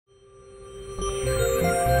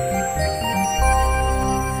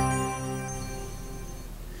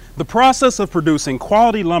The process of producing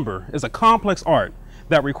quality lumber is a complex art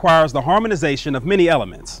that requires the harmonization of many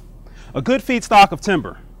elements: a good feedstock of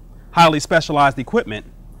timber, highly specialized equipment,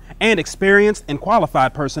 and experienced and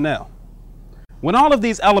qualified personnel. When all of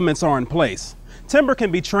these elements are in place, timber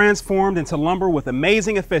can be transformed into lumber with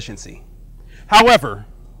amazing efficiency. However,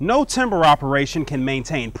 no timber operation can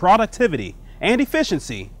maintain productivity and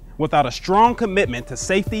efficiency without a strong commitment to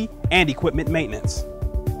safety and equipment maintenance.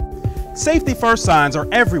 Safety first signs are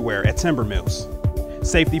everywhere at timber mills.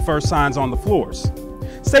 Safety first signs on the floors.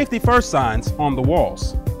 Safety first signs on the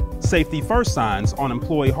walls. Safety first signs on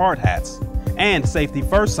employee hard hats. And safety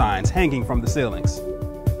first signs hanging from the ceilings.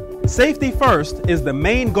 Safety first is the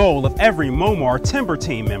main goal of every Momar timber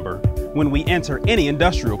team member when we enter any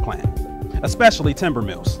industrial plant, especially timber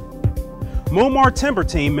mills. Momar timber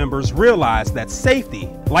team members realize that safety,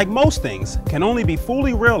 like most things, can only be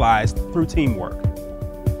fully realized through teamwork.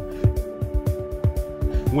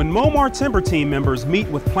 When Momar timber team members meet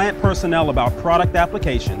with plant personnel about product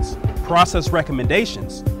applications, process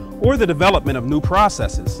recommendations, or the development of new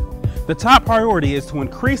processes, the top priority is to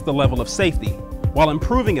increase the level of safety while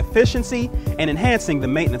improving efficiency and enhancing the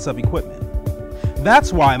maintenance of equipment.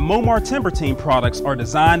 That's why Momar timber team products are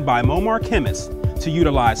designed by Momar chemists to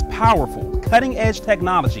utilize powerful, cutting-edge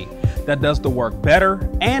technology that does the work better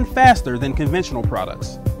and faster than conventional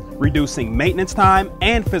products, reducing maintenance time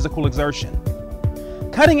and physical exertion.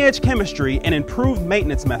 Cutting-edge chemistry and improved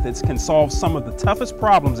maintenance methods can solve some of the toughest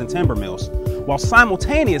problems in timber mills while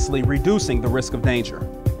simultaneously reducing the risk of danger.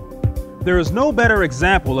 There is no better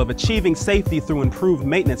example of achieving safety through improved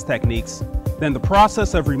maintenance techniques than the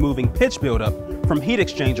process of removing pitch buildup from heat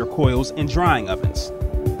exchanger coils in drying ovens.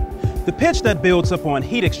 The pitch that builds up on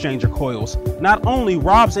heat exchanger coils not only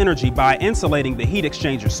robs energy by insulating the heat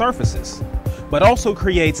exchanger surfaces, but also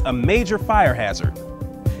creates a major fire hazard.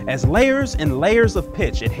 As layers and layers of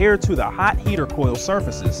pitch adhere to the hot heater coil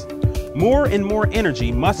surfaces, more and more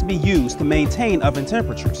energy must be used to maintain oven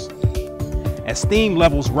temperatures. As steam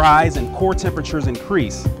levels rise and core temperatures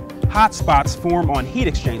increase, hot spots form on heat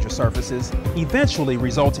exchanger surfaces, eventually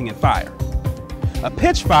resulting in fire. A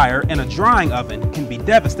pitch fire in a drying oven can be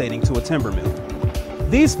devastating to a timber mill.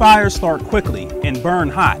 These fires start quickly and burn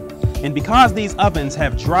hot, and because these ovens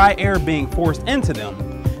have dry air being forced into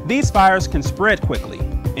them, these fires can spread quickly,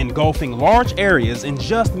 engulfing large areas in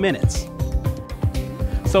just minutes.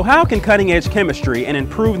 So how can cutting-edge chemistry and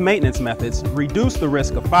improved maintenance methods reduce the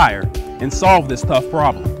risk of fire and solve this tough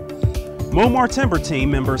problem? Momar timber team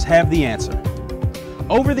members have the answer.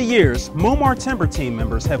 Over the years, Momar timber team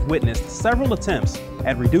members have witnessed several attempts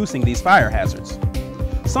at reducing these fire hazards.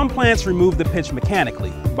 Some plants remove the pitch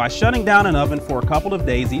mechanically by shutting down an oven for a couple of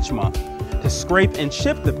days each month to scrape and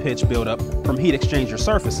chip the pitch buildup from heat exchanger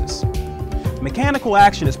surfaces. Mechanical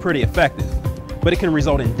action is pretty effective, but it can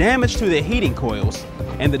result in damage to the heating coils,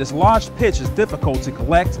 and the dislodged pitch is difficult to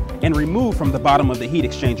collect and remove from the bottom of the heat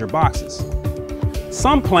exchanger boxes.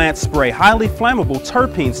 Some plants spray highly flammable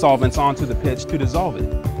terpene solvents onto the pitch to dissolve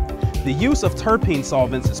it. The use of terpene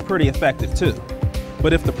solvents is pretty effective too,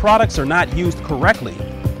 but if the products are not used correctly,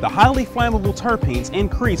 the highly flammable terpenes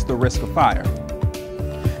increase the risk of fire.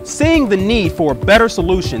 Seeing the need for a better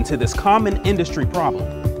solution to this common industry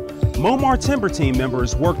problem, Momar timber team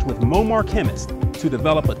members worked with Momar chemists to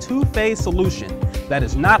develop a two-phase solution that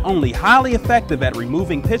is not only highly effective at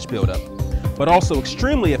removing pitch buildup, but also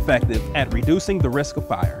extremely effective at reducing the risk of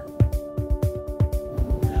fire.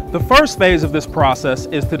 The first phase of this process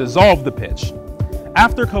is to dissolve the pitch.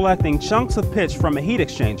 After collecting chunks of pitch from a heat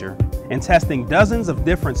exchanger and testing dozens of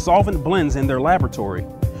different solvent blends in their laboratory,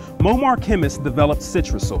 Momar chemists developed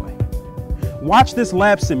Citra-Soy. Watch this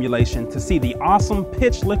lab simulation to see the awesome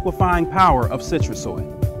pitch liquefying power of Citra-Soy.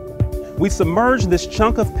 We submerge this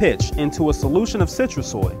chunk of pitch into a solution of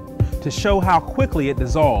Citra-Soy to show how quickly it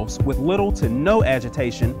dissolves with little to no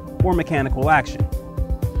agitation or mechanical action.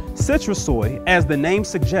 Citra-Soy, as the name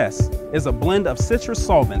suggests, is a blend of citrus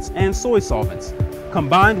solvents and soy solvents,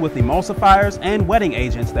 combined with emulsifiers and wetting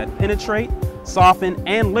agents that penetrate, soften,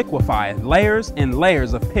 and liquefy layers and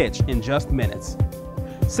layers of pitch in just minutes.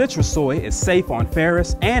 Citra-Soy is safe on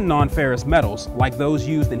ferrous and non-ferrous metals like those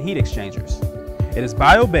used in heat exchangers. It is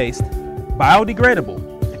bio-based,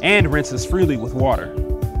 biodegradable, and rinses freely with water.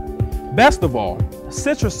 Best of all,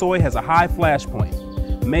 Citra-Soy has a high flash point,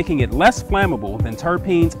 making it less flammable than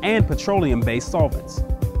terpenes and petroleum-based solvents.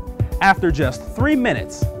 After just 3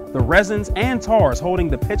 minutes, the resins and tars holding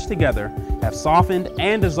the pitch together have softened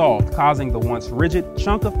and dissolved, causing the once rigid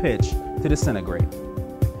chunk of pitch to disintegrate.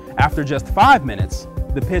 After just 5 minutes,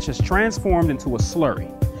 the pitch is transformed into a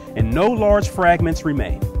slurry, and no large fragments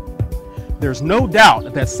remain. There's no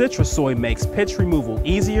doubt that Citra-Soy makes pitch removal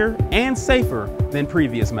easier and safer than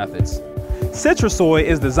previous methods. Citra-Soy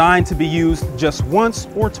is designed to be used just once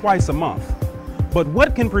or twice a month. But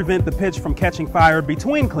what can prevent the pitch from catching fire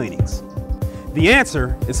between cleanings? The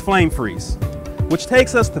answer is flame freeze, which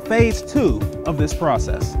takes us to phase 2 of this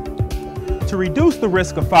process. To reduce the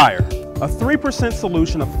risk of fire, a 3%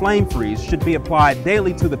 solution of flame freeze should be applied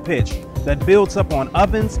daily to the pitch that builds up on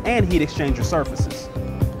ovens and heat exchanger surfaces.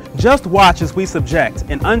 Just watch as we subject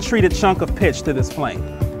an untreated chunk of pitch to this flame.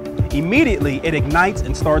 Immediately, it ignites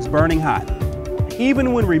and starts burning hot.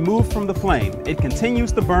 Even when removed from the flame, it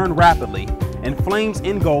continues to burn rapidly, and flames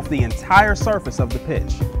engulf the entire surface of the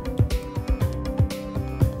pitch.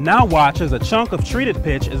 Now watch as a chunk of treated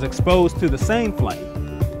pitch is exposed to the same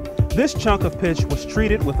flame. This chunk of pitch was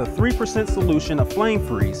treated with a 3% solution of flame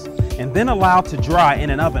freeze and then allowed to dry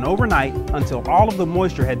in an oven overnight until all of the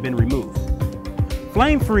moisture had been removed.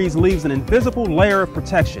 Flame freeze leaves an invisible layer of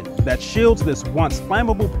protection that shields this once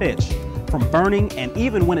flammable pitch from burning, and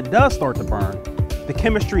even when it does start to burn, the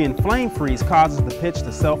chemistry in flame freeze causes the pitch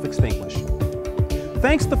to self-extinguish.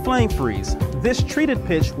 Thanks to flame freeze, this treated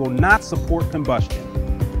pitch will not support combustion.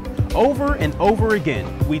 Over and over again,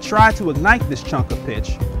 we try to ignite this chunk of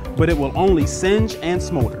pitch, but it will only singe and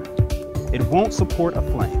smolder. It won't support a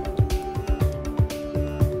flame.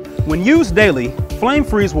 When used daily, flame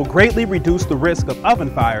freeze will greatly reduce the risk of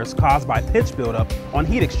oven fires caused by pitch buildup on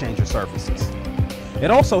heat exchanger surfaces.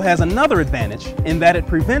 It also has another advantage in that it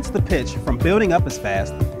prevents the pitch from building up as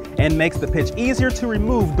fast and makes the pitch easier to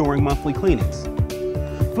remove during monthly cleanings.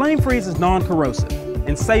 Flame freeze is non-corrosive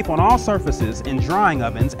and safe on all surfaces in drying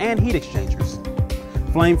ovens and heat exchangers.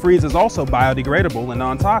 Flame freeze is also biodegradable and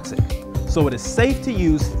non-toxic, so it is safe to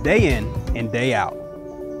use day in and day out.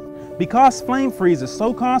 Because flame freeze is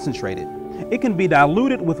so concentrated, it can be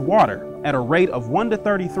diluted with water at a rate of 1 to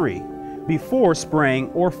 33 before spraying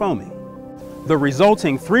or foaming. The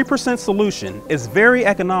resulting 3% solution is very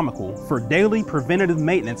economical for daily preventative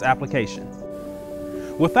maintenance application.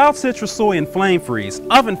 Without Citra-Soy and flame freeze,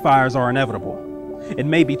 oven fires are inevitable. It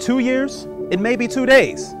may be 2 years, it may be 2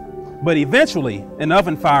 days, but eventually an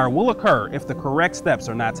oven fire will occur if the correct steps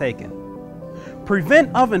are not taken.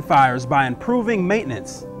 Prevent oven fires by improving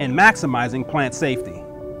maintenance and maximizing plant safety.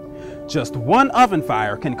 Just one oven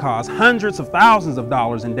fire can cause hundreds of thousands of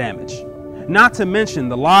dollars in damage, not to mention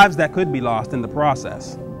the lives that could be lost in the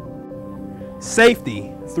process.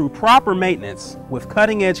 Safety through proper maintenance with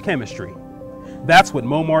cutting-edge chemistry. That's what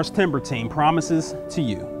Momar's Timber Team promises to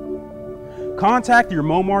you. Contact your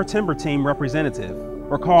Momar Timber Team representative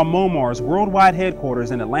or call Momar's worldwide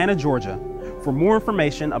headquarters in Atlanta, Georgia for more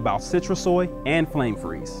information about Citra-Soy and flame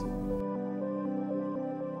freeze.